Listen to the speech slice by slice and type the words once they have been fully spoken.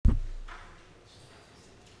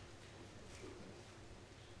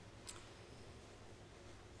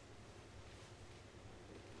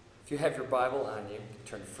If you have your Bible on you,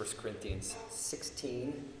 turn to 1 Corinthians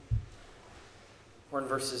 16. We're in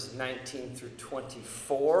verses 19 through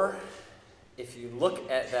 24. If you look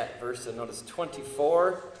at that verse, you'll notice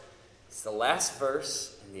 24 is the last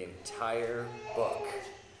verse in the entire book.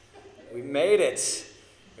 We made it.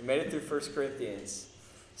 We made it through 1 Corinthians.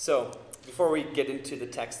 So, before we get into the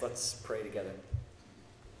text, let's pray together.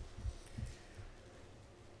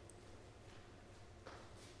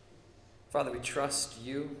 Father, we trust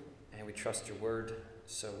you and we trust your word.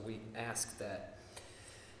 So we ask that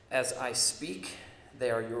as I speak, they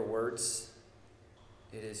are your words.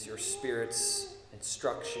 It is your Spirit's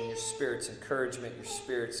instruction, your Spirit's encouragement, your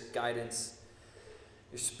Spirit's guidance,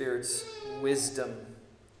 your Spirit's wisdom.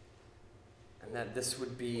 And that this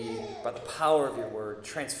would be, by the power of your word,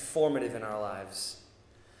 transformative in our lives.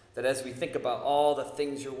 That as we think about all the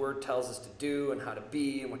things your word tells us to do and how to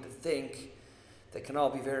be and what to think, they can all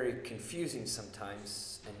be very confusing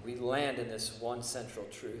sometimes. And we land in this one central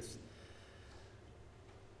truth,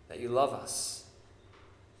 that you love us.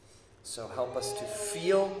 So help us to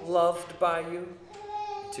feel loved by you,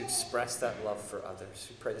 to express that love for others.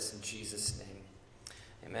 We pray this in Jesus' name.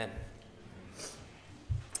 Amen.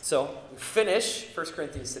 So, we finish 1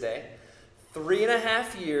 Corinthians today.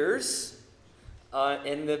 3.5 years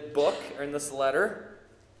in the book, or in this letter.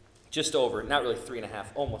 Just over. Not really 3.5,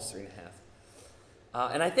 almost 3.5.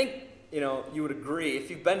 And I think, you would agree, if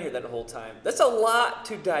you've been here that whole time, that's a lot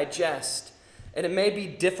to digest. And it may be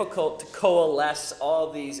difficult to coalesce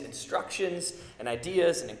all these instructions and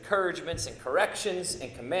ideas and encouragements and corrections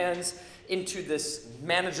and commands into this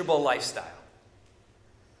manageable lifestyle.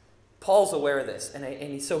 Paul's aware of this.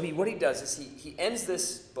 And so what he does is he ends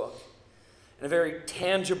this book in a very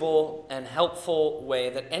tangible and helpful way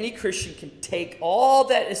that any Christian can take all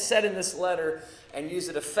that is said in this letter and use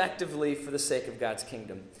it effectively for the sake of God's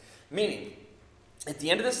kingdom. Meaning, at the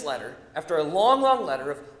end of this letter, after a long, long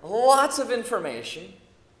letter of lots of information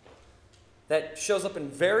that shows up in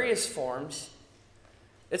various forms,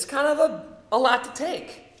 it's kind of a lot to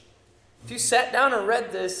take. If you sat down and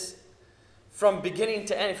read this from beginning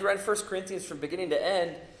to end, if you read 1 Corinthians from beginning to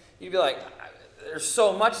end, you'd be like, there's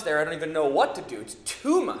so much there, I don't even know what to do. It's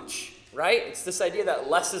too much, right? It's this idea that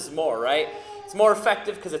less is more, right? It's more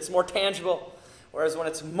effective because it's more tangible. Whereas when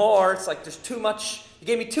it's more, it's like there's too much. You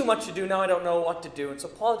gave me too much to do, now I don't know what to do. And so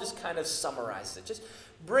Paul just kind of summarizes it, just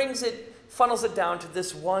funnels it down to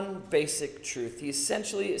this one basic truth. He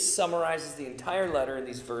essentially summarizes the entire letter in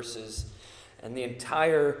these verses and the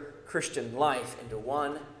entire Christian life into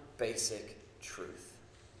one basic truth.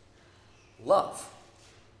 Love.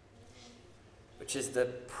 Which is the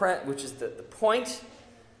point,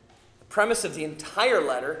 the premise of the entire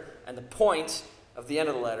letter, and the point of the end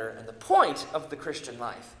of the letter, and the point of the Christian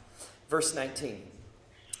life. Verse 19.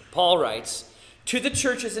 Paul writes, the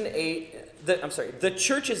churches in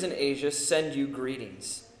Asia send you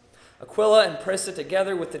greetings. Aquila and Prisca,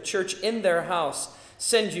 together with the church in their house,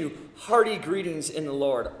 send you hearty greetings in the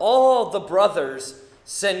Lord. All the brothers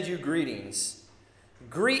send you greetings.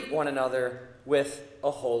 Greet one another with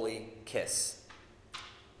a holy kiss.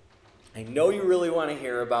 I know you really want to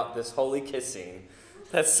hear about this holy kissing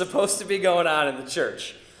that's supposed to be going on in the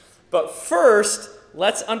church. But first,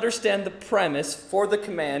 let's understand the premise for the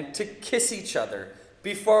command to kiss each other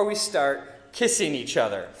before we start kissing each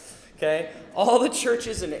other. Okay? All the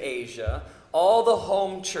churches in Asia, all the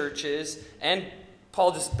home churches, and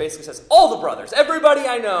Paul just basically says, all the brothers, everybody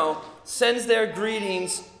I know, sends their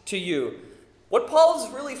greetings to you. What Paul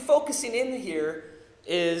is really focusing in here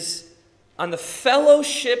is on the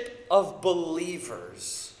fellowship of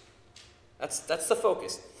believers. That's the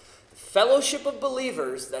focus. The fellowship of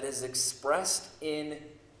believers that is expressed in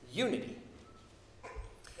unity.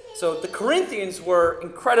 So the Corinthians were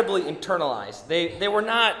incredibly internalized. They were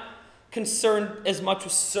not concerned as much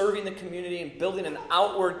with serving the community and building an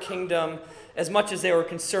outward kingdom as much as they were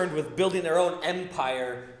concerned with building their own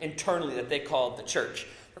empire internally that they called the church.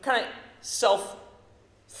 They're kind of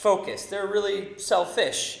self-focused. They're really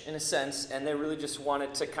selfish in a sense, and they really just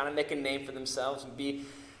wanted to kind of make a name for themselves and be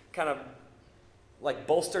kind of like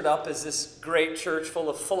bolstered up as this great church full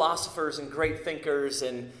of philosophers and great thinkers,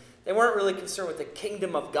 and they weren't really concerned with the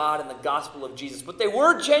kingdom of God and the gospel of Jesus, but they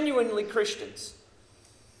were genuinely Christians.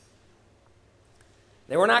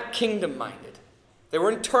 They were not kingdom-minded. They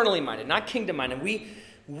were internally minded, not kingdom-minded.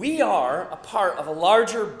 We are a part of a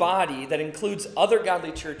larger body that includes other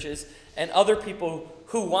godly churches and other people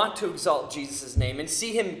who want to exalt Jesus' name and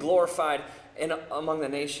see him glorified among the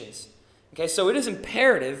nations. Okay, so it is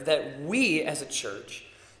imperative that we as a church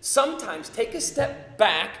sometimes take a step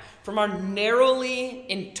back from our narrowly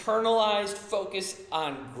internalized focus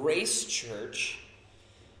on Grace Church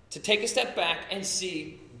to take a step back and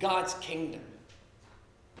see God's kingdom,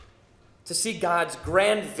 to see God's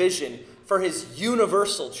grand vision for his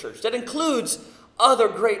universal church that includes other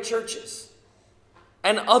great churches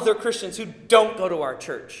and other Christians who don't go to our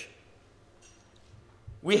church.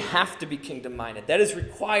 We have to be kingdom-minded. That is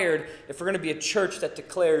required if we're going to be a church that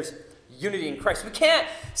declares unity in Christ. We can't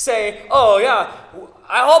say, oh yeah,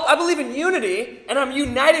 I believe in unity, and I'm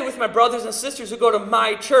united with my brothers and sisters who go to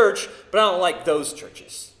my church, but I don't like those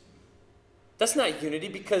churches. That's not unity,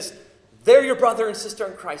 because they're your brother and sister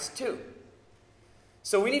in Christ too.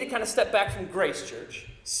 So we need to kind of step back from Grace Church,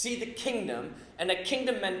 see the kingdom, and a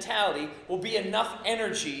kingdom mentality will be enough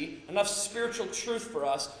energy, enough spiritual truth for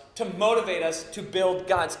us to motivate us to build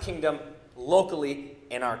God's kingdom locally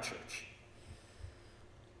in our church.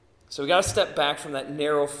 So we got to step back from that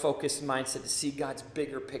narrow, focused mindset to see God's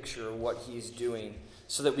bigger picture of what he's doing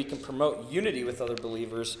so that we can promote unity with other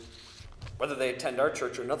believers, whether they attend our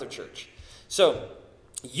church or another church. So,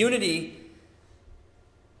 unity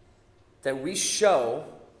that we show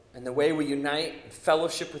and the way we unite and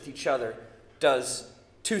fellowship with each other does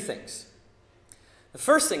two things. The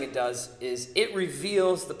first thing it does is it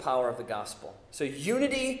reveals the power of the gospel. So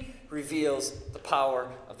unity reveals the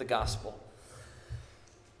power of the gospel.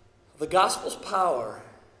 The gospel's power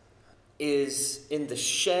is in the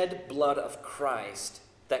shed blood of Christ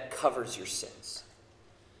that covers your sins.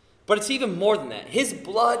 But it's even more than that. His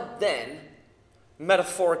blood then,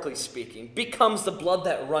 metaphorically speaking, becomes the blood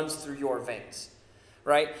that runs through your veins.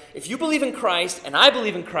 Right? If you believe in Christ and I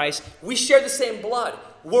believe in Christ, we share the same blood.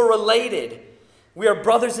 We're related. We are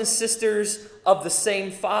brothers and sisters of the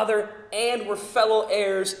same Father, and we're fellow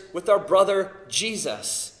heirs with our brother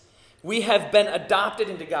Jesus. We have been adopted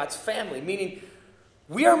into God's family, meaning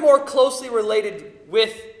we are more closely related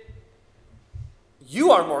with, you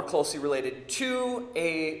are more closely related to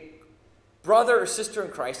a brother or sister in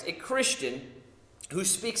Christ, a Christian who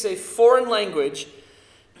speaks a foreign language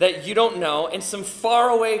that you don't know in some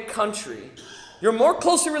faraway country. You're more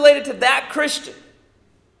closely related to that Christian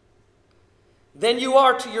than you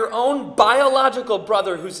are to your own biological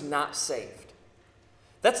brother who's not saved.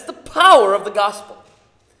 That's the power of the gospel.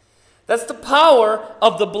 That's the power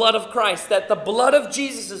of the blood of Christ, that the blood of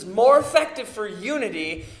Jesus is more effective for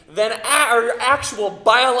unity than our actual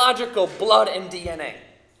biological blood and DNA.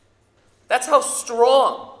 That's how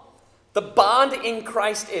strong the bond in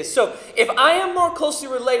Christ is. So if I am more closely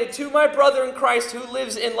related to my brother in Christ who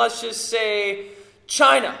lives in, let's just say,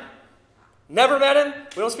 China, never met him,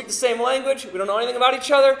 we don't speak the same language, we don't know anything about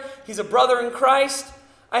each other, he's a brother in Christ,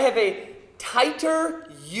 I have a tighter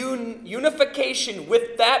unification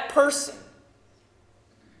with that person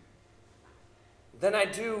than I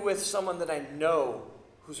do with someone that I know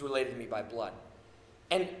who's related to me by blood.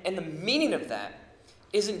 And the meaning of that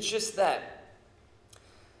isn't just that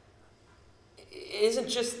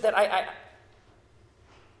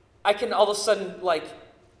I can all of a sudden, like,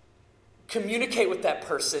 communicate with that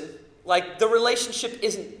person. Like, the relationship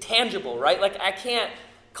isn't tangible, right? Like, I can't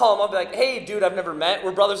call him up and be like, hey, dude, I've never met.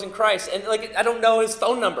 We're brothers in Christ. And, like, I don't know his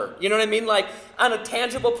phone number. You know what I mean? Like, on a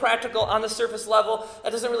tangible, practical, on the surface level,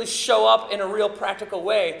 that doesn't really show up in a real practical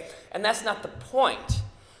way. And that's not the point.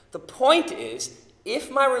 The point is, if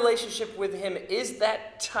my relationship with him is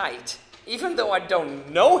that tight, even though I don't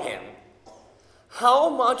know him, how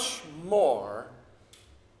much more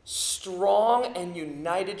strong and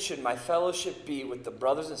united should my fellowship be with the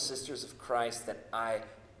brothers and sisters of Christ that I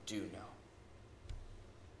do know?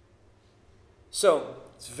 So,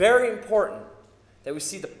 it's very important that we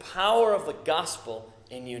see the power of the gospel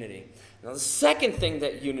in unity. Now, the second thing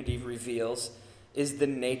that unity reveals is the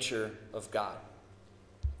nature of God.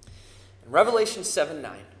 In Revelation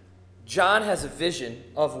 7:9, John has a vision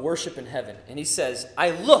of worship in heaven, and he says,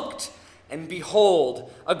 I looked, and behold,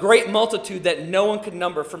 a great multitude that no one could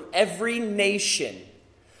number from every nation,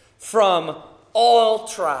 from all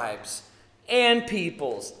tribes and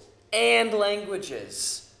peoples and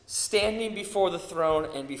languages, standing before the throne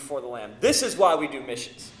and before the Lamb. This is why we do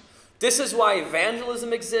missions. This is why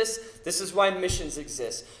evangelism exists. This is why missions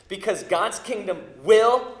exist. Because God's kingdom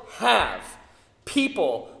will have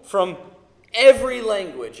people from every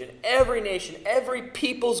language and every nation, every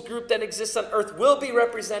people's group that exists on earth will be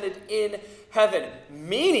represented in heaven.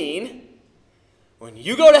 Meaning, when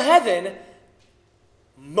you go to heaven,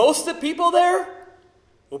 most of the people there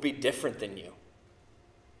will be different than you.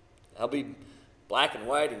 They'll be black and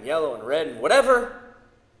white and yellow and red and whatever.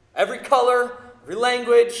 Every color, every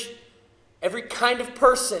language, every kind of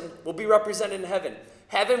person will be represented in heaven.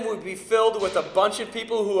 Heaven will be filled with a bunch of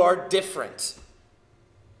people who are different.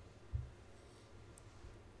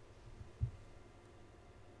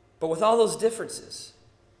 But with all those differences,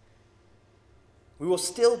 We will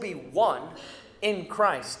still be one in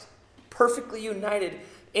Christ, perfectly united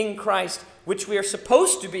in Christ, which we are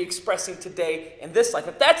supposed to be expressing today in this life.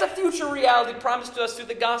 If that's a future reality promised to us through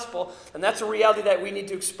the gospel, then that's a reality that we need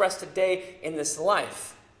to express today in this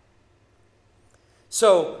life.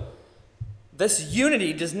 So, this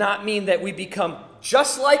unity does not mean that we become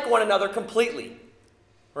just like one another completely,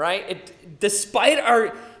 right? Despite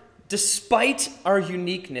our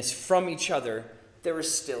uniqueness from each other, there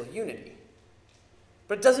is still unity.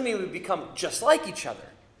 But it doesn't mean we become just like each other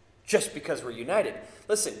just because we're united.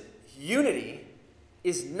 Listen, unity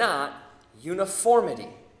is not uniformity.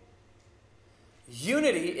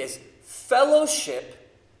 Unity is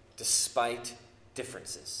fellowship despite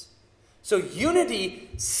differences. So unity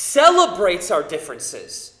celebrates our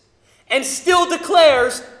differences and still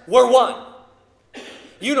declares we're one.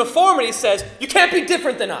 Uniformity says you can't be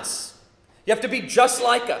different than us. You have to be just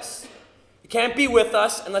like us. You can't be with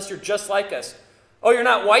us unless you're just like us. Oh, you're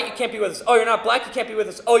not white, you can't be with us. Oh, you're not black, you can't be with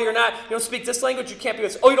us. Oh, you don't speak this language, you can't be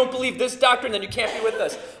with us. Oh, you don't believe this doctrine, then you can't be with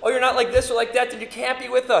us. Oh, you're not like this or like that, then you can't be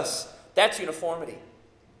with us. That's uniformity.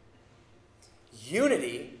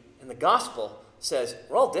 Unity in the gospel says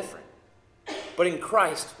we're all different, but in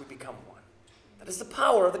Christ we become one. That is the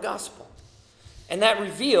power of the gospel. And that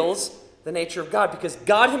reveals the nature of God, because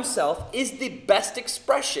God himself is the best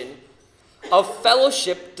expression of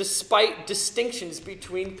fellowship despite distinctions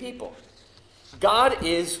between people. God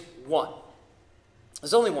is one.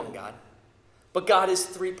 There's only one God. But God is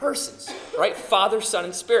three persons, right? Father, Son,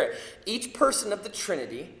 and Spirit. Each person of the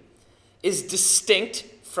Trinity is distinct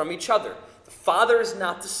from each other. The Father is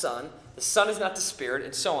not the Son is not the Spirit,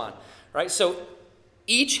 and so on, right? So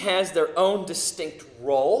each has their own distinct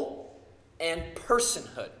role and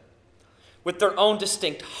personhood, with their own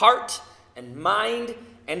distinct heart and mind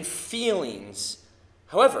and feelings.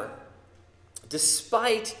 However,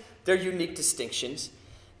 despite their unique distinctions,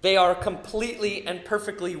 they are completely and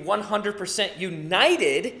perfectly 100%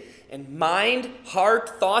 united in mind,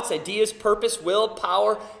 heart, thoughts, ideas, purpose, will,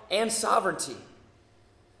 power, and sovereignty.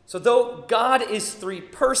 So though God is three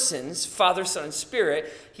persons, Father, Son, and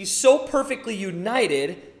Spirit, he's so perfectly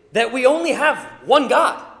united that we only have one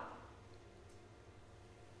God.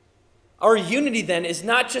 Our unity then is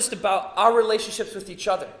not just about our relationships with each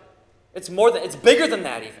other. It's bigger than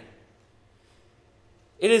that even.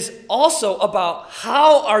 It is also about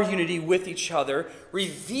how our unity with each other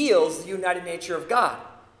reveals the united nature of God.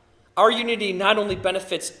 Our unity not only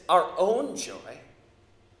benefits our own joy,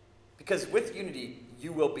 because with unity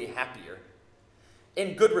you will be happier.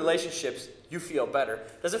 In good relationships, you feel better.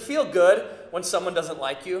 Does it feel good when someone doesn't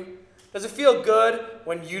like you? Does it feel good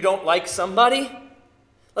when you don't like somebody?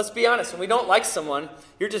 Let's be honest, when we don't like someone,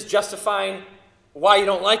 you're just justifying why you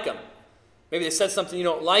don't like them. Maybe they said something you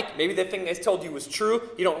don't like. Maybe the thing they told you was true.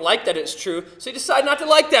 You don't like that it's true, so you decide not to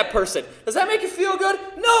like that person. Does that make you feel good?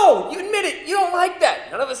 No! You admit it. You don't like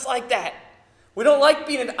that. None of us like that. We don't like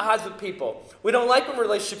being at odds with people. We don't like when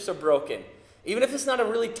relationships are broken. Even if it's not a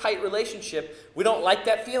really tight relationship, we don't like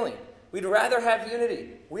that feeling. We'd rather have unity.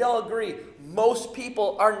 We all agree. Most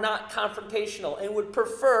people are not confrontational and would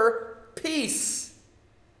prefer peace.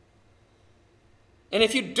 And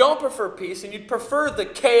if you don't prefer peace and you'd prefer the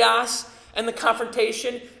chaos and the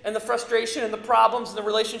confrontation and the frustration and the problems and the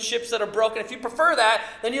relationships that are broken, if you prefer that,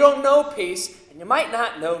 then you don't know peace and you might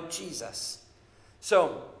not know Jesus.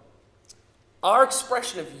 So, our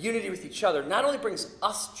expression of unity with each other not only brings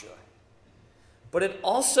us joy, but it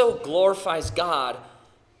also glorifies God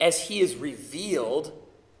as he is revealed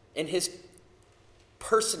in his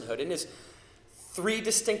personhood, in his three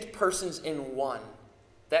distinct persons in one.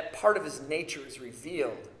 That part of his nature is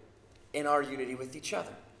revealed in our unity with each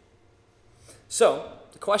other. So,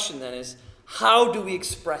 the question then is, how do we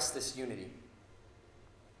express this unity?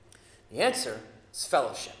 The answer is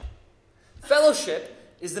fellowship.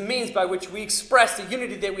 Fellowship is the means by which we express the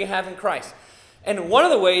unity that we have in Christ. And one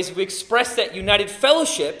of the ways we express that united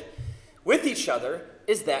fellowship with each other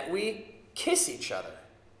is that we kiss each other.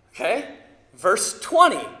 Okay? Verse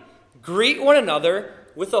 20, greet one another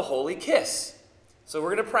with a holy kiss. So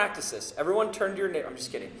we're going to practice this. Everyone turn to your neighbor. I'm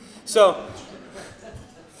just kidding. So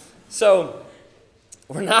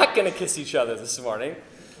we're not going to kiss each other this morning.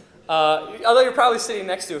 Although you're probably sitting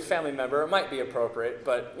next to a family member, it might be appropriate,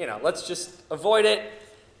 but, let's just avoid it.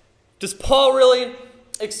 Does Paul really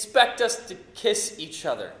expect us to kiss each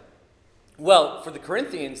other? Well, for the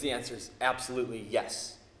Corinthians, the answer is absolutely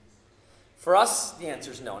yes. For us, the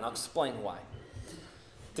answer is no, and I'll explain why.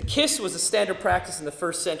 The kiss was a standard practice in the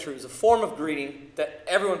first century. It was a form of greeting that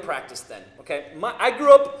everyone practiced then. Okay, I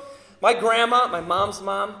grew up, my grandma, my mom's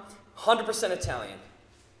mom, 100% Italian.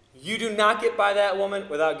 You do not get by that woman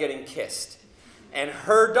without getting kissed. And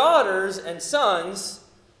her daughters and sons,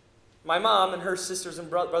 my mom and her sisters and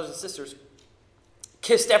brothers and sisters,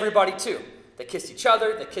 kissed everybody too. They kissed each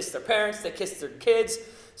other, they kissed their parents, they kissed their kids.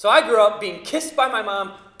 So I grew up being kissed by my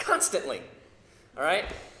mom constantly. All right?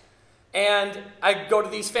 And I go to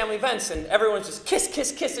these family events, and everyone's just kiss,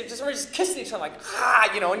 kiss, kiss. We're just kissing each other like,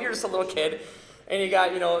 and you're just a little kid. And you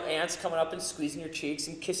got, aunts coming up and squeezing your cheeks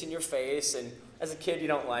and kissing your face. And as a kid, you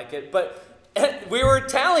don't like it. But we were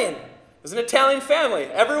Italian. It was an Italian family.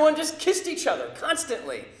 Everyone just kissed each other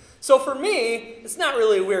constantly. So for me, it's not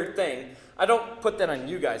really a weird thing. I don't put that on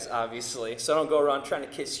you guys, obviously, so I don't go around trying to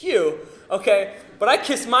kiss you, okay? But I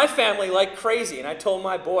kiss my family like crazy, and I told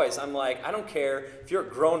my boys, I'm like, I don't care if you're a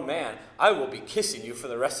grown man, I will be kissing you for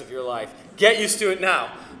the rest of your life. Get used to it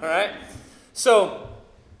now, all right? So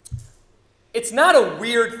it's not a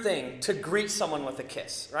weird thing to greet someone with a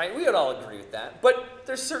kiss, right? We would all agree with that. But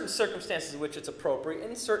there's certain circumstances in which it's appropriate, and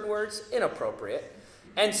in certain words, inappropriate.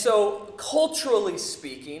 And so, culturally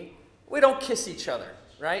speaking, we don't kiss each other,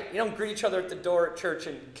 right? You don't greet each other at the door at church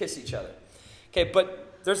and kiss each other. Okay,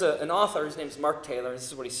 but there's an author, his name's Mark Taylor, and this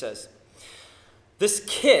is what he says. This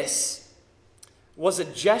kiss was a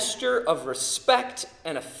gesture of respect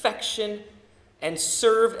and affection and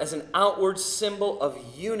served as an outward symbol of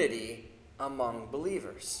unity among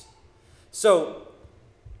believers. So,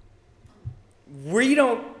 we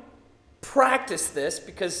don't practice this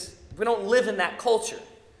because we don't live in that culture.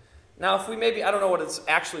 Now, if we I don't know what it's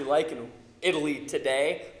actually like in Italy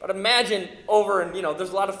today, but imagine over in, there's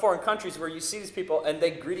a lot of foreign countries where you see these people and they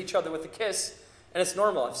greet each other with a kiss, and it's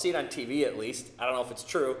normal. I've seen it on TV at least. I don't know if it's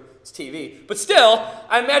true. It's TV. But still,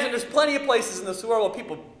 I imagine there's plenty of places in this world where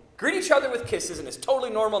people greet each other with kisses, and it's totally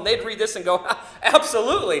normal, and they'd read this and go,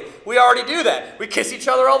 absolutely, we already do that. We kiss each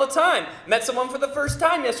other all the time. Met someone for the first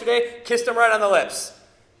time yesterday, kissed them right on the lips.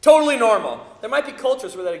 Totally normal. There might be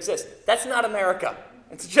cultures where that exists. That's not America.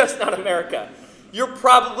 It's just not America. You're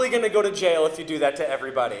probably going to go to jail if you do that to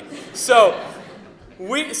everybody. So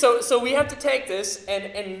we have to take this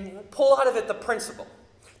and pull out of it the principle.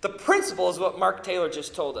 The principle is what Mark Taylor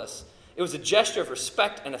just told us. It was a gesture of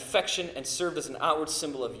respect and affection and served as an outward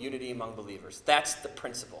symbol of unity among believers. That's the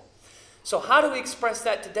principle. So how do we express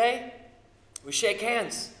that today? We shake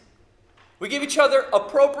hands. We give each other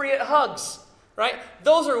appropriate hugs. Right?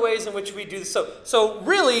 Those are ways in which we do this. So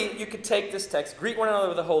really, you could take this text, greet one another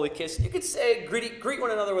with a holy kiss. You could say greet one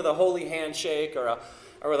another with a holy handshake or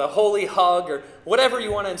with a holy hug or whatever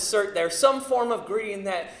you want to insert there. Some form of greeting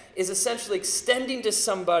that is essentially extending to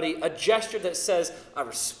somebody a gesture that says, I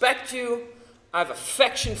respect you, I have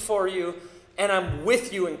affection for you, and I'm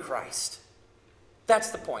with you in Christ. That's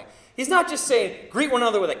the point. He's not just saying greet one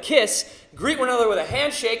another with a kiss, greet one another with a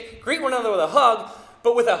handshake, greet one another with a hug,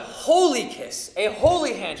 but with a holy kiss, a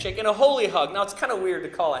holy handshake, and a holy hug. Now, it's kind of weird to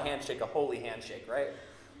call a handshake a holy handshake, right?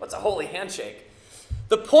 What's a holy handshake?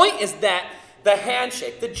 The point is that the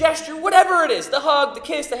handshake, the gesture, whatever it is, the hug, the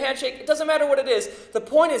kiss, the handshake, it doesn't matter what it is. The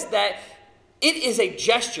point is that it is a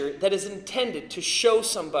gesture that is intended to show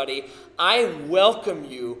somebody, I welcome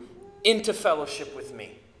you into fellowship with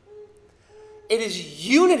me. It is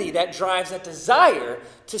unity that drives that desire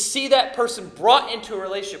to see that person brought into a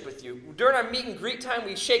relationship with you. During our meet and greet time,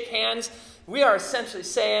 we shake hands. We are essentially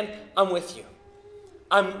saying, I'm with you.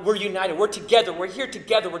 We're united. We're together. We're here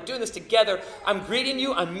together. We're doing this together. I'm greeting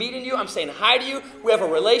you. I'm meeting you. I'm saying hi to you. We have a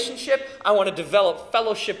relationship. I want to develop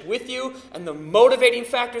fellowship with you. And the motivating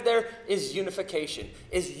factor there is unification,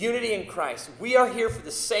 is unity in Christ. We are here for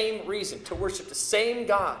the same reason, to worship the same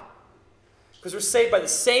God. Because we're saved by the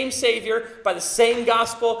same Savior, by the same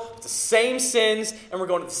gospel, with the same sins, and we're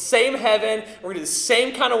going to the same heaven, and we're going to do the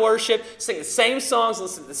same kind of worship, sing the same songs,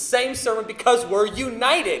 listen to the same sermon, because we're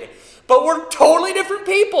united. But we're totally different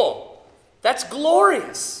people. That's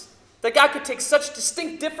glorious. That God could take such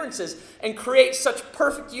distinct differences and create such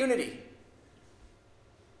perfect unity.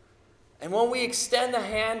 And when we extend the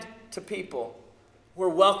hand to people, we're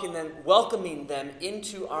welcoming them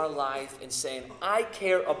into our life and saying, I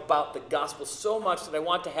care about the gospel so much that I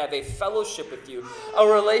want to have a fellowship with you, a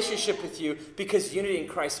relationship with you, because unity in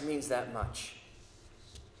Christ means that much.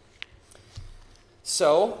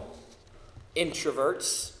 So,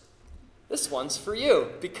 introverts, this one's for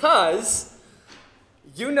you, because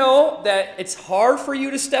you know that it's hard for you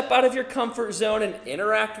to step out of your comfort zone and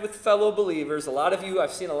interact with fellow believers.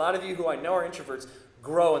 I've seen a lot of you who I know are introverts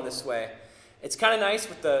grow in this way. It's kind of nice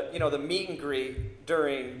with the meet and greet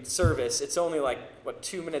during service. It's only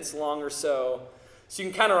 2 minutes long or so. So you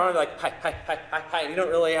can kind of run like, hi, hi, hi, hi, hi. You don't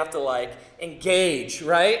really have to engage,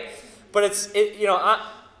 right? But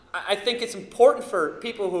I think it's important for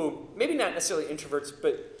people who, maybe not necessarily introverts,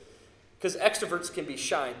 but because extroverts can be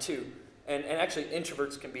shy too, And actually,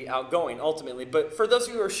 introverts can be outgoing ultimately. But for those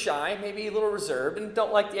of you who are shy, maybe a little reserved, and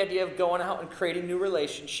don't like the idea of going out and creating new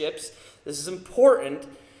relationships, this is important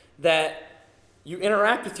that you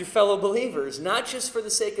interact with your fellow believers, not just for the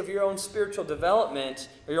sake of your own spiritual development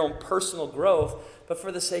or your own personal growth, but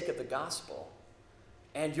for the sake of the gospel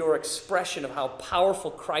and your expression of how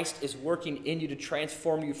powerful Christ is working in you to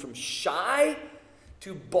transform you from shy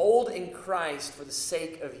to bold in Christ for the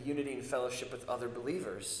sake of unity and fellowship with other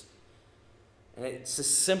believers. And it's as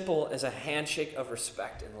simple as a handshake of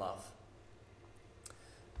respect and love.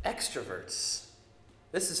 Extroverts,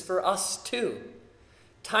 this is for us too.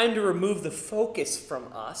 Time to remove the focus from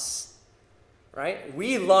us, right?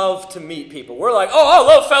 We love to meet people. We're like, oh, I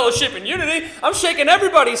love fellowship and unity. I'm shaking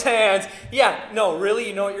everybody's hands. Yeah, no, really,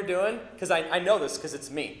 you know what you're doing? Because I know this because it's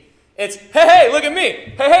me. It's, hey, look at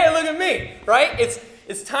me. Hey, look at me, right?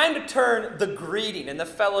 It's time to turn the greeting and the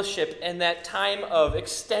fellowship and that time of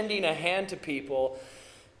extending a hand to people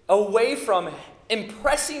away from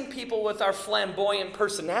impressing people with our flamboyant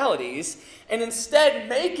personalities and instead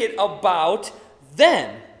make it about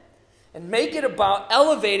them and make it about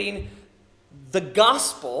elevating the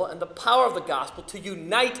gospel and the power of the gospel to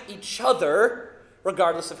unite each other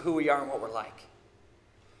regardless of who we are and what we're like.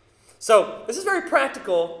 So this is very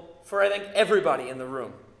practical for, I think, everybody in the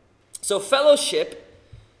room. So fellowship,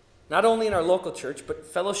 not only in our local church, but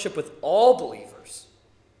fellowship with all believers,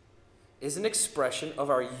 is an expression of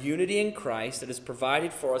our unity in Christ that is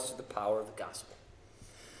provided for us through the power of the gospel.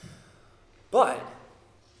 But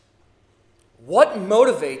what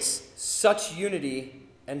motivates such unity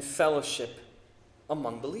and fellowship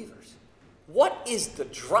among believers? What is the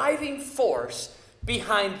driving force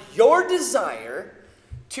behind your desire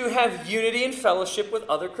to have unity and fellowship with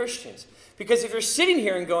other Christians? Because if you're sitting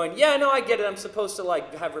here and going, yeah, no, I get it. I'm supposed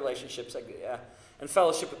to have relationships, yeah, and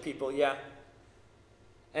fellowship with people, yeah.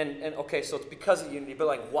 And okay, so it's because of unity,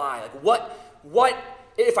 but why? What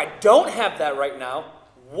if I don't have that right now,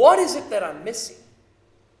 what is it that I'm missing?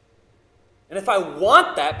 And if I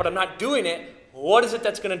want that, but I'm not doing it, what is it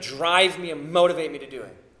that's going to drive me and motivate me to do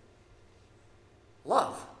it?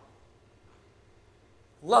 Love.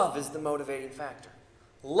 Love is the motivating factor.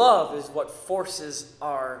 Love is what forces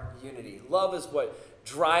our unity. Love is what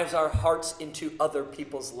drives our hearts into other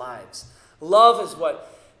people's lives. Love is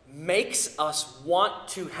what makes us want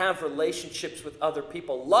to have relationships with other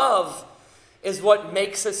people. Love is what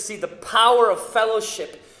makes us see the power of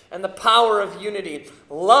fellowship and the power of unity.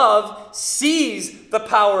 Love sees the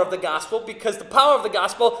power of the gospel because the power of the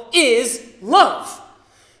gospel is love.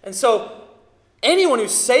 And so anyone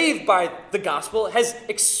who's saved by the gospel has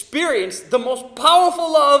experienced the most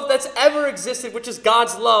powerful love that's ever existed, which is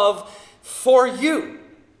God's love for you.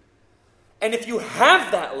 And if you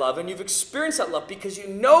have that love and you've experienced that love because you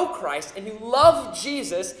know Christ and you love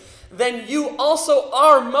Jesus, then you also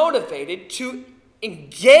are motivated to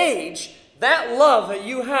engage that love that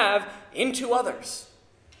you have into others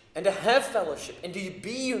and to have fellowship and to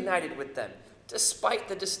be united with them despite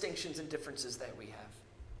the distinctions and differences that we have.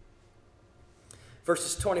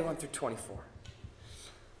 Verses 21 through 24.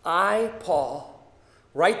 I, Paul,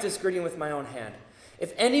 write this greeting with my own hand.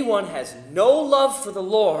 If anyone has no love for the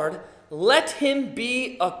Lord, let him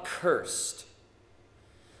be accursed.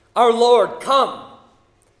 Our Lord, come.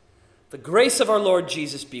 The grace of our Lord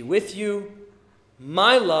Jesus be with you.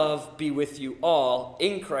 My love be with you all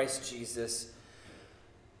in Christ Jesus.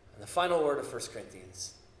 And the final word of 1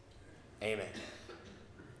 Corinthians. Amen.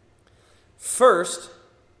 First,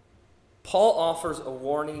 Paul offers a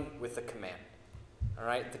warning with a command. All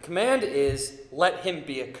right? The command is, let him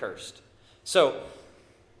be accursed. So,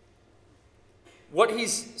 what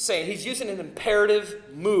he's saying, he's using an imperative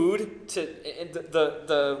mood to,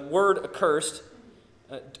 the word accursed,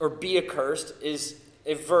 or be accursed, is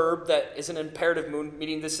a verb that is an imperative mood,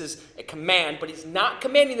 meaning this is a command, but he's not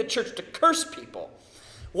commanding the church to curse people.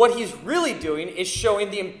 What he's really doing is showing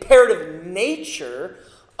the imperative nature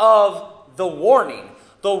of the warning.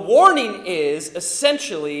 The warning is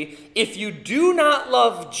essentially, if you do not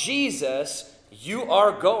love Jesus, you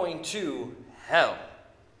are going to hell.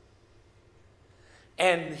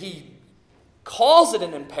 And he calls it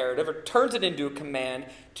an imperative or turns it into a command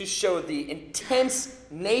to show the intense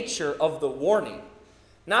nature of the warning.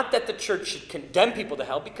 Not that the church should condemn people to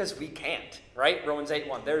hell, because we can't, right? Romans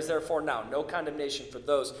 8:1, there's therefore now no condemnation for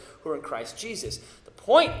those who are in Christ Jesus. The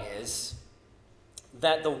point is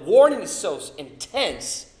that the warning is so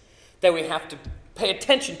intense that we have to pay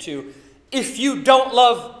attention to. If you don't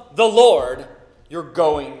love the Lord, you're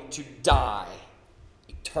going to die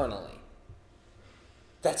eternally.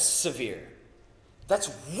 That's severe.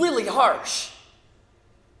 That's really harsh.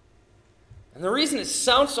 And the reason it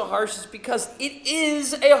sounds so harsh is because it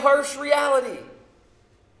is a harsh reality.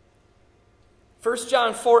 1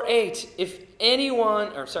 John 4:8,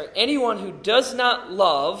 anyone who does not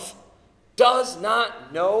love does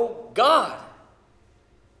not know God,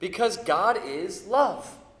 because God is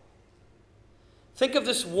love. Think of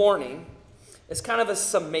this warning as kind of a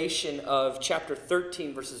summation of chapter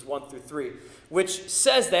 13, verses 1 through 3, which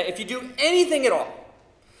says that if you do anything at all,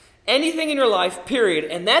 anything in your life, period,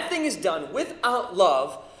 and that thing is done without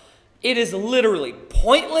love, it is literally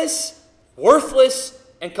pointless, worthless,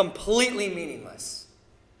 and completely meaningless.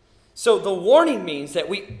 So the warning means that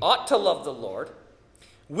we ought to love the Lord,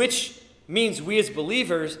 which means we as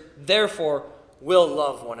believers, therefore, will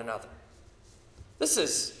love one another.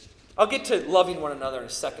 I'll get to loving one another in a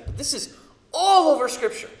second, but this is all over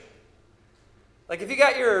Scripture. Like if you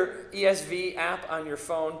got your ESV app on your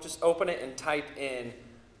phone, just open it and type in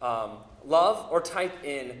love, or type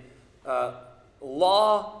in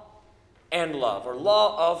law and love, or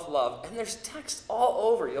law of love. And there's text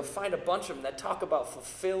all over. You'll find a bunch of them that talk about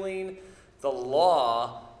fulfilling the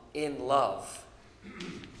law in love.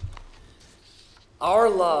 Our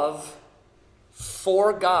love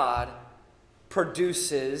for God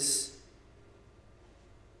produces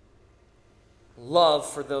love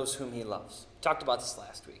for those whom he loves. We talked about this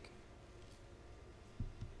last week.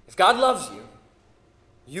 If God loves you,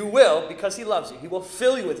 you will, because he loves you, he will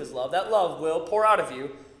fill you with his love. That love will pour out of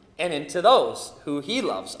you and into those who he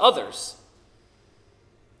loves, others,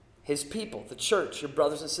 his people, the church, your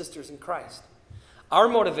brothers and sisters in Christ. Our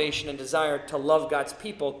motivation and desire to love God's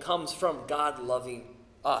people comes from God loving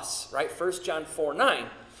us, right? 1 John 4:9.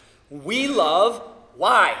 We love,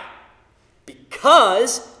 why?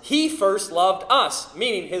 Because he first loved us,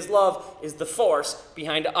 meaning his love is the force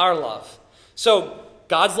behind our love. So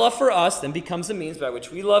God's love for us then becomes the means by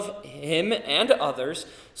which we love him and others.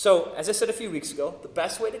 So, as I said a few weeks ago, the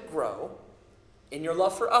best way to grow in your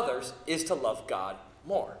love for others is to love God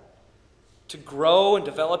more. To grow and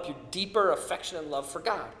develop your deeper affection and love for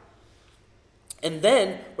God. And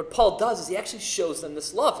then what Paul does is he actually shows them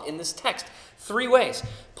this love in this text. 3 ways.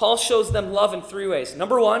 Paul shows them love in 3 ways.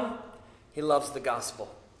 Number 1, he loves the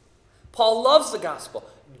gospel. Paul loves the gospel.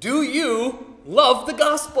 Do you love the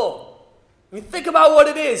gospel? I mean, think about what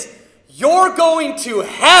it is. You're going to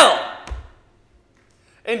hell.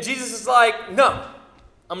 And Jesus is like, no,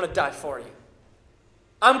 I'm going to die for you.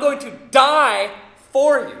 I'm going to die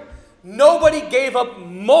for you. Nobody gave up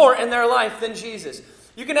more in their life than Jesus.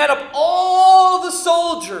 You can add up all the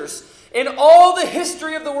soldiers in all the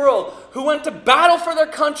history of the world who went to battle for their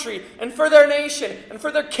country and for their nation and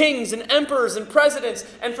for their kings and emperors and presidents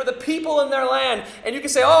and for the people in their land. And you can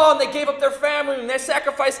say, oh, and they gave up their family and they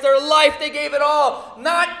sacrificed their life. They gave it all.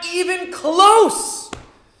 Not even close.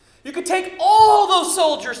 You could take all those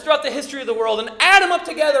soldiers throughout the history of the world and add them up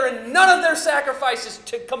together, and none of their sacrifices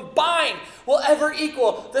to combine will ever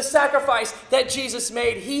equal the sacrifice that Jesus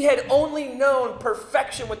made. He had only known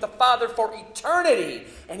perfection with the Father for eternity,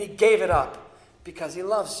 and he gave it up because he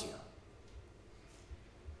loves you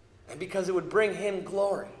and because it would bring him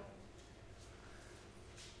glory.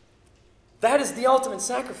 That is the ultimate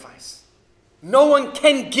sacrifice. No one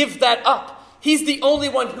can give that up. He's the only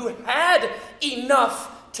one who had enough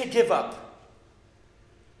to give up.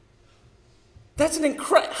 That's an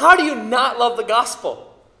incredible. How do you not love the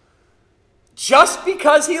gospel? Just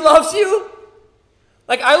because he loves you?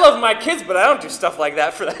 Like, I love my kids, but I don't do stuff like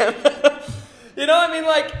that for them. You know, I mean,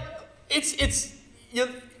 like,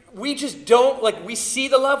 we just don't, like, we see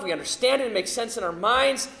the love, we understand it, it makes sense in our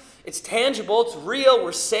minds. It's tangible, it's real,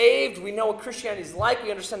 we're saved, we know what Christianity is like,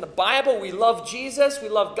 we understand the Bible, we love Jesus, we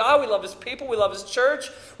love God, we love his people, we love his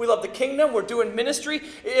church, we love the kingdom, we're doing ministry.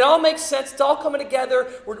 It all makes sense, it's all coming together,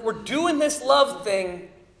 we're doing this love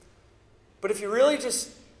thing. But if you really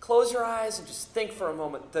just close your eyes and just think for a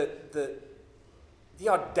moment, the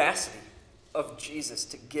audacity of Jesus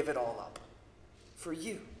to give it all up for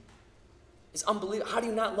you is unbelievable. How do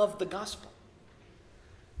you not love the gospel?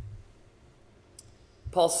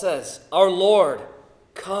 Paul says, our Lord,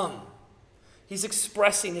 come. He's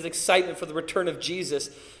expressing his excitement for the return of Jesus,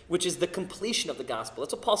 which is the completion of the gospel.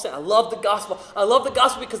 That's what Paul said. I love the gospel. I love the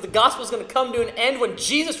gospel because the gospel is going to come to an end when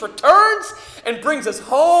Jesus returns and brings us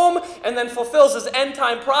home and then fulfills his end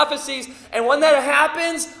time prophecies. And when that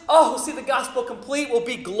happens, we'll see the gospel complete. We'll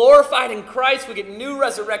be glorified in Christ. We get new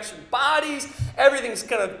resurrection bodies. Everything's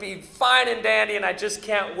going to be fine and dandy, and I just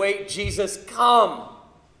can't wait. Jesus, come.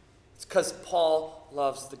 It's because Paul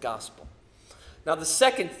loves the gospel. Now, the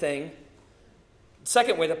second way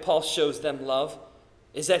that Paul shows them love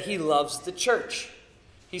is that he loves the church.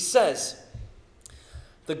 He says,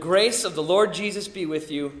 The grace of the Lord Jesus be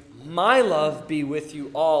with you. My love be with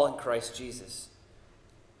you all in Christ Jesus.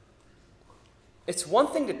 It's one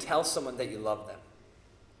thing to tell someone that you love them,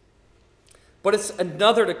 but it's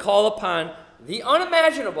another to call upon the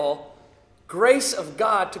unimaginable grace of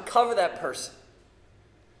God to cover that person.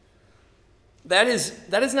 That is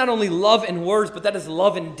not only love in words, but that is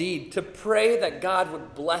love in deed, to pray that God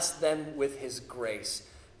would bless them with his grace.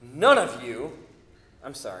 None of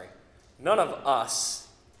us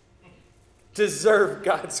deserve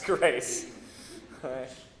God's grace. Right?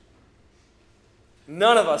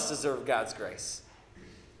 None of us deserve God's grace.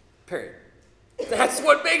 Period. That's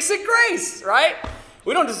what makes it grace, right?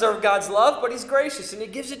 We don't deserve God's love, but he's gracious and he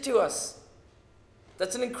gives it to us.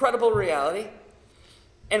 That's an incredible reality.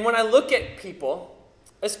 And when I look at people,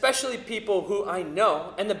 especially people who I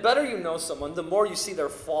know, and the better you know someone, the more you see their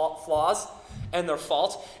flaws and their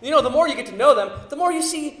faults. The more you get to know them, the more you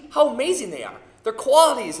see how amazing they are. Their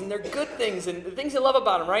qualities and their good things and the things you love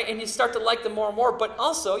about them, right? And you start to like them more and more, but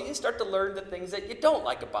also you start to learn the things that you don't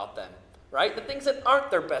like about them, right? The things that aren't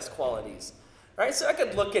their best qualities, right? So I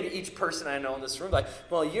could look at each person I know in this room like,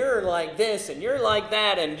 well, you're like this and you're like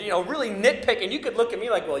that, and, really nitpick, and you could look at me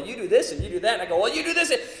like, well, you do this and you do that, and I go, well, you do this,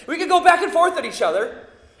 and we could go back and forth at each other,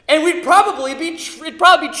 and it'd probably be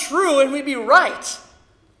true, and we'd be right.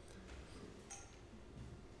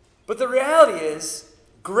 But the reality is,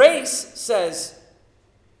 grace says,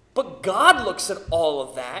 but God looks at all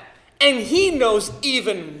of that, and he knows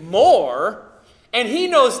even more, and he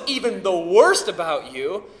knows even the worst about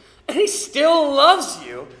you, and he still loves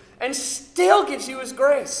you, and still gives you his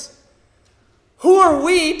grace. Who are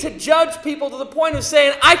we to judge people to the point of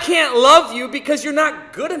saying, I can't love you because you're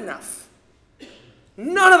not good enough?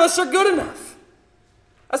 None of us are good enough.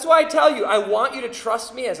 That's why I tell you, I want you to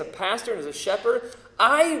trust me as a pastor and as a shepherd.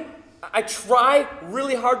 I try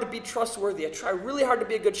really hard to be trustworthy. I try really hard to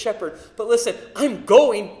be a good shepherd. But listen, I'm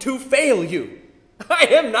going to fail you. I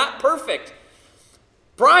am not perfect.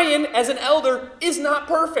 Brian, as an elder, is not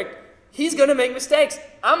perfect. He's going to make mistakes.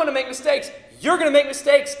 I'm going to make mistakes. You're going to make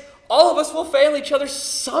mistakes. All of us will fail each other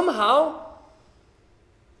somehow.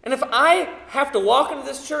 And if I have to walk into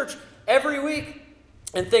this church every week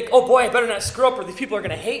and think, oh boy, I better not screw up or these people are going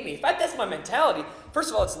to hate me. If that's my mentality, first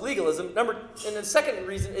of all, it's legalism. And the second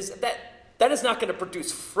reason is that is not going to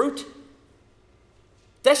produce fruit.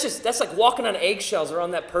 That's like walking on eggshells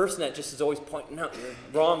around that person that just is always pointing out your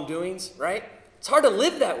wrongdoings, right? It's hard to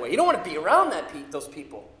live that way. You don't want to be around those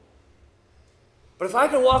people. But if I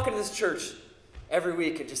can walk into this church every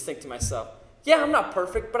week and just think to myself, yeah, I'm not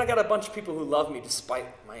perfect, but I got a bunch of people who love me despite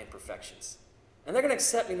my imperfections. And they're going to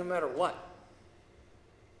accept me no matter what.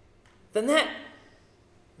 Then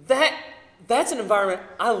that's an environment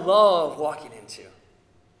I love walking into.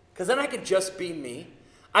 Because then I can just be me.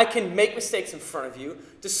 I can make mistakes in front of you,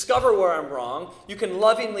 discover where I'm wrong. You can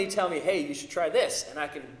lovingly tell me, hey, you should try this, and I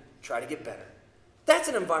can try to get better. That's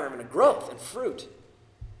an environment of growth and fruit.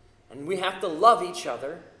 And we have to love each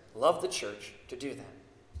other, love the church to do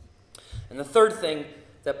that. And the third thing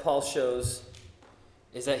that Paul shows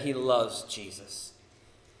is that he loves Jesus.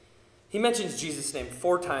 He mentions Jesus' name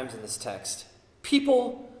 4 times in this text.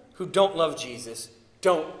 People who don't love Jesus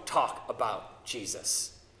don't talk about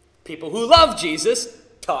Jesus. People who love Jesus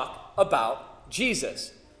talk about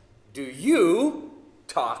Jesus. Do you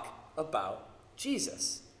talk about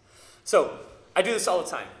Jesus? So, I do this all the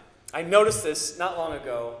time. I noticed this not long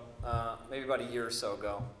ago, maybe about a year or so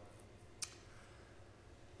ago.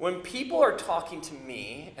 When people are talking to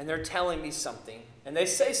me and they're telling me something, and they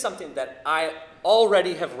say something that I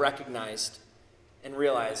already have recognized and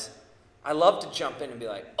realized, I love to jump in and be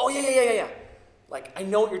like, oh, yeah. Like, I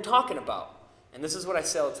know what you're talking about. And this is what I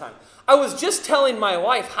say all the time. I was just telling my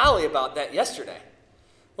wife, Holly, about that yesterday.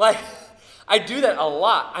 Like, I do that a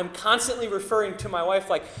lot. I'm constantly referring to my wife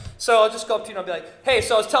like, so I'll just go up to you and I'll be like, hey,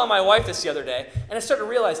 so I was telling my wife this the other day, and I started to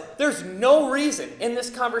realize there's no reason in this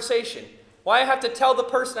conversation why I have to tell the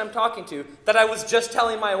person I'm talking to that I was just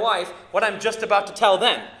telling my wife what I'm just about to tell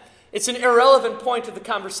them. It's an irrelevant point of the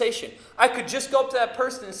conversation. I could just go up to that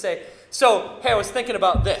person and say, so, hey, I was thinking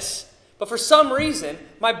about this. But for some reason,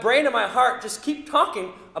 my brain and my heart just keep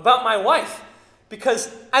talking about my wife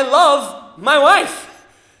because I love my wife.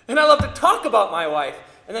 And I love to talk about my wife.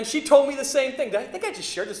 And then she told me the same thing. I think I just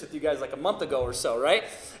shared this with you guys like a month ago or so, right?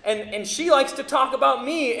 And she likes to talk about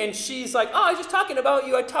me. And she's like, oh, I was just talking about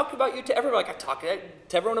you. I talked about you to everyone. Like, I talk to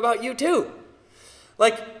everyone about you too.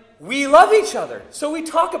 Like, we love each other. So we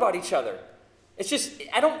talk about each other. It's just,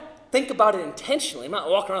 I don't think about it intentionally. I'm not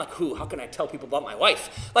walking around like, how can I tell people about my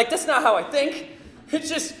wife? Like, that's not how I think. It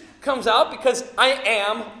just comes out because I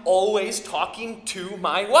am always talking to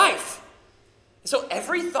my wife. So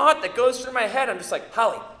every thought that goes through my head, I'm just like,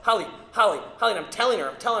 Holly, and I'm telling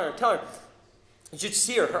her. You should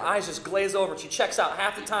see her. Her eyes just glaze over. She checks out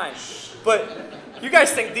half the time. But you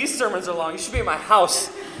guys think these sermons are long. You should be in my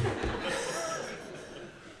house.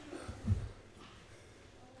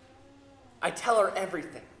 I tell her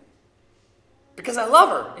everything. Because I love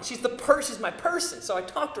her. And she's my person. So I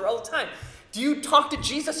talk to her all the time. Do you talk to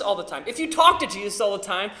Jesus all the time? If you talk to Jesus all the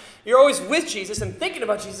time, you're always with Jesus and thinking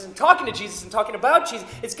about Jesus and talking to Jesus and talking about Jesus.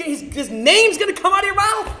 His name's going to come out of your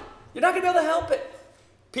mouth. You're not going to be able to help it.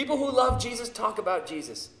 People who love Jesus talk about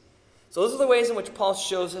Jesus. So those are the ways in which Paul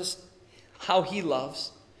shows us how he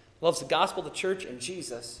loves the gospel, the church, and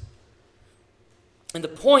Jesus. And the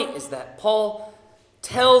point is that Paul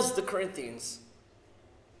tells the Corinthians,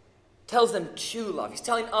 tells them to love. He's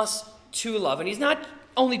telling us to love. And he's not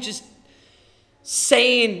only just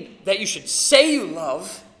saying that you should say you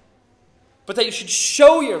love, but that you should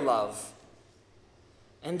show your love.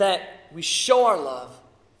 And that we show our love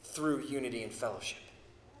through unity and fellowship.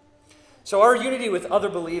 So our unity with other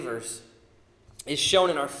believers is shown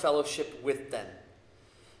in our fellowship with them.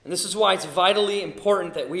 And this is why it's vitally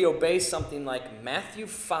important that we obey something like Matthew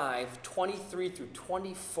 5:23 through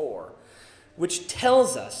 24, which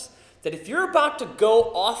tells us that if you're about to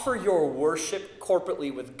go offer your worship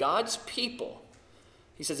corporately with God's people,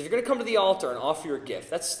 he says if you're going to come to the altar and offer your gift,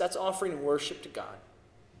 that's offering worship to God.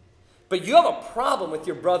 But you have a problem with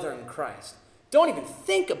your brother in Christ, don't even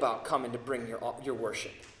think about coming to bring your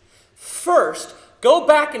worship. First, go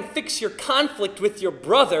back and fix your conflict with your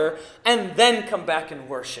brother and then come back and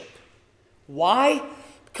worship. Why?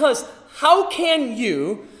 Because how can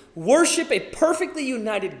you worship a perfectly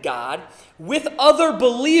united God with other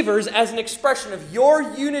believers as an expression of your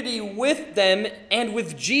unity with them and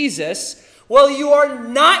with Jesus while you are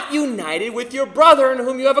not united with your brother in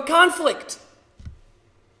whom you have a conflict?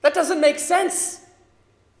 That doesn't make sense.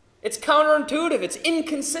 It's counterintuitive, it's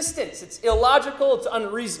inconsistent, it's illogical, it's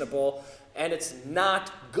unreasonable, and it's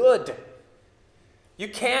not good.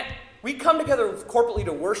 We come together corporately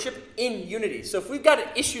to worship in unity. So if we've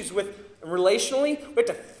got issues with relationally, we have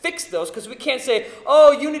to fix those because we can't say,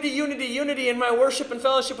 oh, unity in my worship and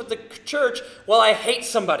fellowship with the church, while I hate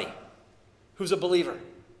somebody who's a believer.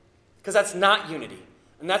 Because that's not unity.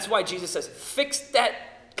 And that's why Jesus says, fix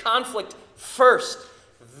that conflict first,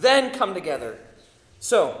 then come together.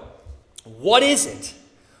 So, what is it?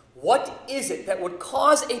 What is it that would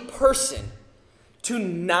cause a person to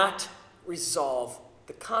not resolve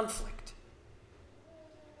the conflict?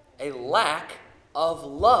 A lack of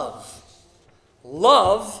love.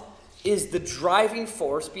 Love is the driving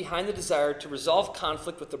force behind the desire to resolve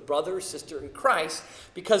conflict with a brother or sister in Christ,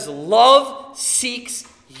 because love seeks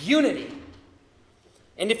unity.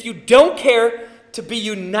 And if you don't care to be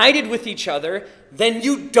united with each other, then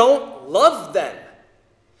you don't love them.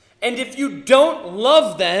 And if you don't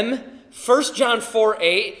love them, 1 John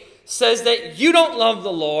 4:8 says that you don't love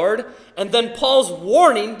the Lord, and then Paul's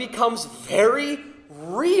warning becomes very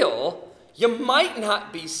real. You might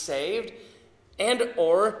not be saved, and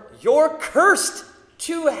or you're cursed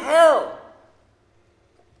to hell.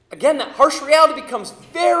 Again, that harsh reality becomes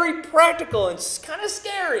very practical and kind of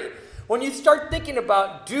scary when you start thinking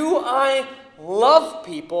about, do I love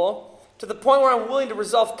people to the point where I'm willing to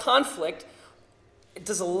resolve conflict?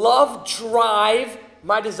 Does love drive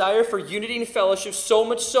my desire for unity and fellowship so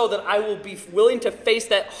much so that I will be willing to face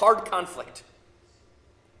that hard conflict?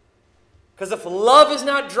 Because if love is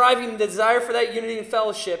not driving the desire for that unity and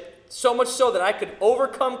fellowship so much so that I could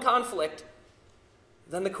overcome conflict,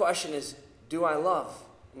 then the question is, do I love?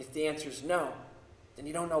 And if the answer is no, then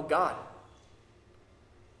you don't know God.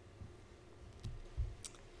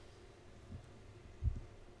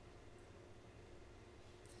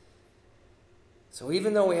 So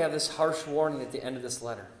even though we have this harsh warning at the end of this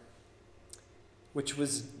letter, which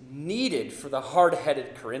was needed for the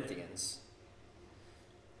hard-headed Corinthians,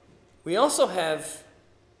 we also have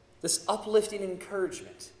this uplifting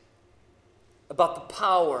encouragement about the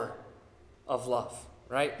power of love,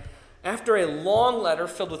 right? After a long letter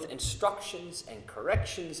filled with instructions and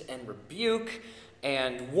corrections and rebuke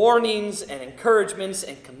and warnings and encouragements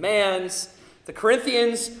and commands, the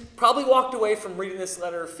Corinthians probably walked away from reading this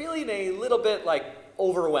letter feeling a little bit like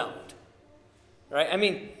overwhelmed, right? I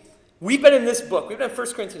mean, we've been in this book, we've been in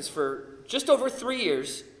 1 Corinthians for just over 3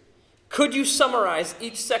 years. Could you summarize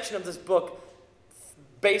each section of this book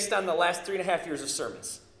based on the last 3.5 years of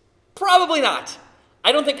sermons? Probably not.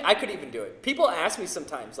 I don't think I could even do it. People ask me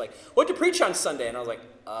sometimes, like, what to preach on Sunday? And I was like,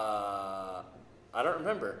 I don't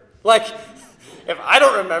remember. Like, if I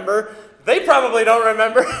don't remember, they probably don't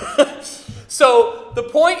remember. So the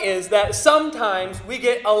point is that sometimes we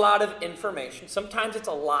get a lot of information. Sometimes it's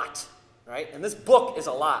a lot, right? And this book is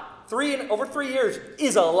a lot. Over 3 years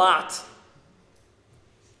is a lot.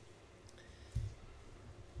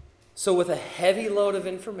 So with a heavy load of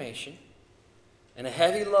information and a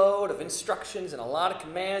heavy load of instructions and a lot of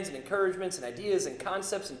commands and encouragements and ideas and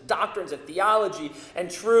concepts and doctrines and theology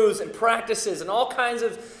and truths and practices and all kinds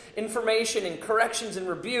of information and corrections and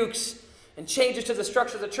rebukes and changes to the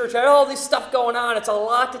structure of the church, all this stuff going on, it's a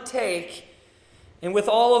lot to take. And with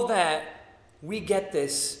all of that, we get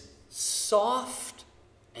this soft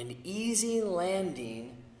and easy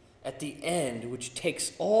landing at the end, which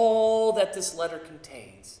takes all that this letter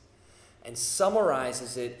contains and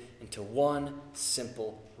summarizes it into one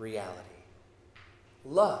simple reality.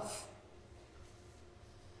 Love.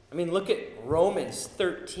 I mean, look at Romans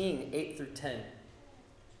 13, 8 through 10.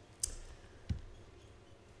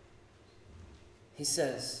 He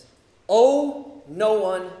says, owe no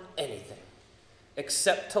one anything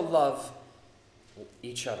except to love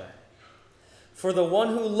each other. For the one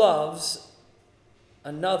who loves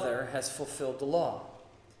another has fulfilled the law.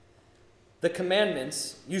 The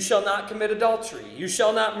commandments, you shall not commit adultery, you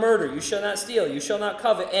shall not murder, you shall not steal, you shall not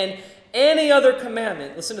covet, and any other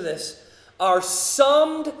commandment, listen to this, are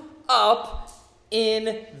summed up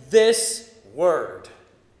in this word.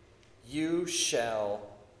 You shall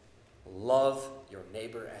love your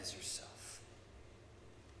neighbor as yourself.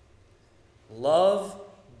 Love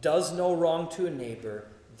does no wrong to a neighbor,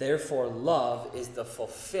 therefore love is the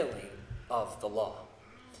fulfilling of the law.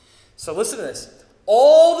 So listen to this.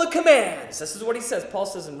 All the commands, this is what he says. Paul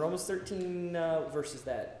says in Romans 13, verses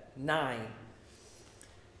 9.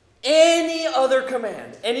 Any other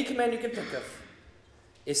command, any command you can think of,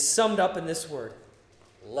 is summed up in this word,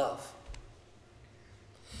 love.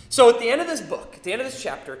 So at the end of this book, at the end of this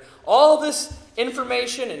chapter, all this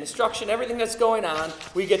information and instruction, everything that's going on,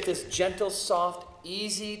 we get this gentle, soft,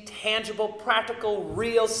 easy, tangible, practical,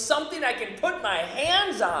 real, something I can put my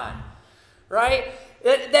hands on, right?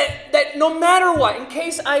 That no matter what, in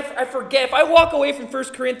case I forget, if I walk away from 1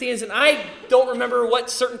 Corinthians and I don't remember what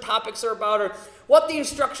certain topics are about or what the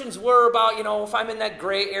instructions were about, if I'm in that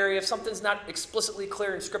gray area, if something's not explicitly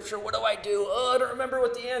clear in Scripture, what do I do? Oh, I don't remember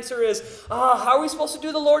what the answer is. How are we supposed to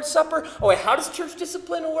do the Lord's Supper? Oh, wait, how does church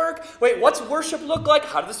discipline work? Wait, what's worship look like?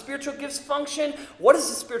 How do the spiritual gifts function? What does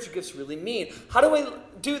the spiritual gifts really mean? How do I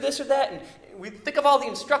do this or that? And we think of all the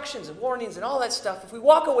instructions and warnings and all that stuff. If we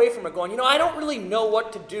walk away from it going, I don't really know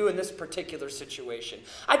what to do in this particular situation.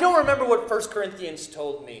 I don't remember what 1 Corinthians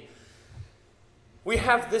told me. We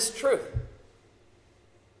have this truth.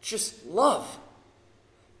 Just love.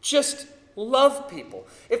 Just love people.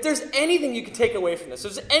 If there's anything you can take away from this,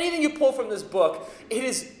 if there's anything you pull from this book, it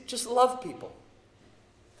is just love people.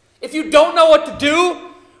 If you don't know what to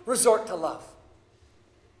do, resort to love.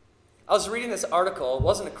 I was reading this article. It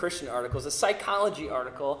wasn't a Christian article. It was a psychology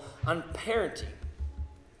article on parenting.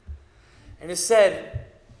 And it said,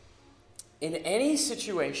 in any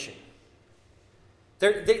situation,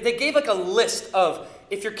 they gave like a list of,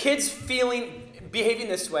 if your kid's behaving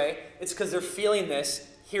this way, it's because they're feeling this.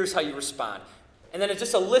 Here's how you respond. And then it's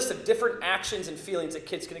just a list of different actions and feelings that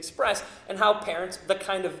kids can express and how parents, the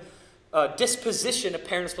kind of disposition a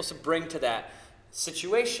parent is supposed to bring to that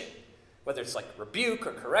situation. Whether it's like rebuke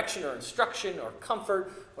or correction or instruction or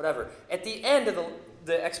comfort, whatever. At the end of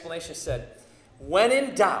the explanation said, when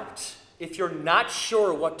in doubt, if you're not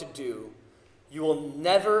sure what to do, you will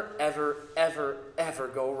never, ever, ever, ever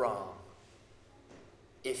go wrong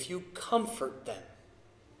if you comfort them.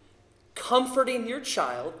 Comforting your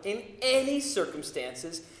child in any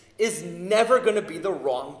circumstances is never going to be the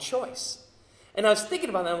wrong choice. And I was thinking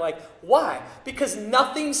about that, I'm like, why? Because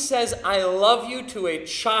nothing says I love you to a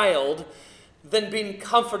child than being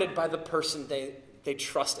comforted by the person they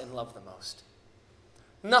trust and love the most.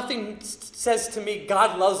 Nothing says to me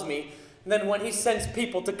God loves me than when he sends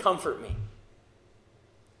people to comfort me.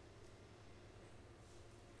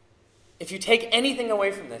 If you take anything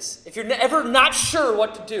away from this, if you're ever not sure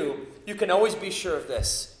what to do, you can always be sure of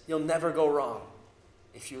this. You'll never go wrong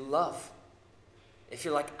if you love. If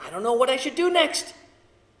you're like, I don't know what I should do next.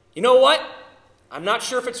 You know what? I'm not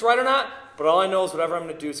sure if it's right or not, but all I know is whatever I'm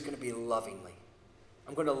going to do is going to be lovingly.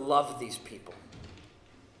 I'm going to love these people.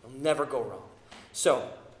 I'll never go wrong. So,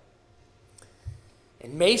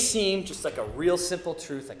 it may seem just like a real simple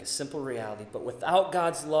truth, like a simple reality, but without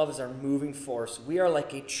God's love as our moving force, we are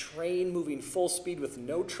like a train moving full speed with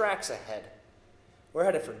no tracks ahead. We're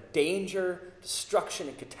headed for danger, destruction,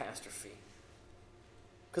 and catastrophe.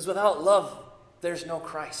 Because without love, there's no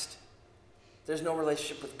Christ. There's no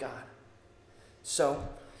relationship with God. So,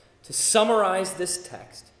 to summarize this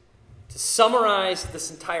text, to summarize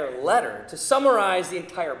this entire letter, to summarize the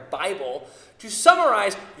entire Bible, to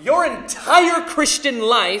summarize your entire Christian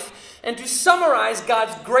life, and to summarize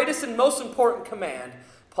God's greatest and most important command,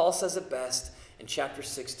 Paul says it best in chapter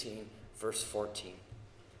 16, verse 14.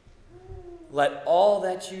 Let all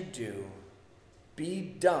that you do be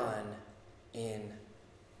done in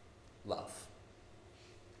love.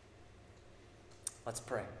 Let's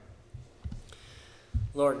pray.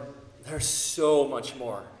 Lord, there's so much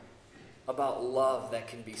more about love that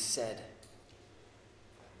can be said.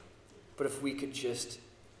 But if we could just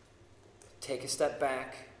take a step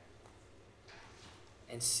back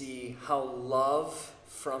and see how love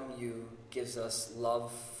from you gives us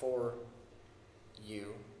love for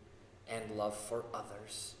you and love for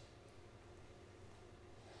others,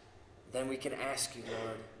 then we can ask you,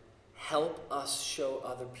 Lord, help us show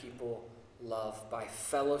other people love by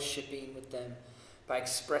fellowshipping with them, by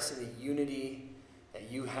expressing the unity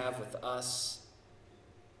that you have with us.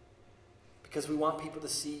 Because we want people to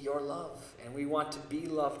see your love, and we want to be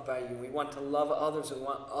loved by you. We want to love others. We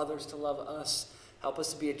want others to love us. Help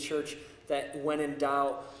us to be a church that, when in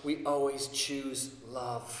doubt, we always choose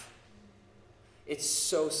love. It's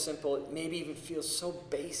so simple. It maybe even feels so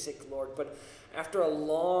basic, Lord, but after a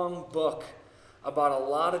long book about a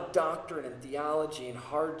lot of doctrine and theology and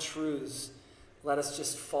hard truths, let us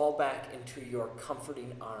just fall back into your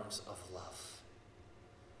comforting arms of love.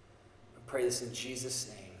 I pray this in Jesus'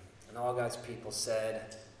 name. And all God's people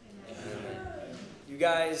said, Amen. You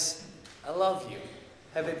guys, I love you.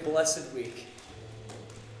 Have a blessed week.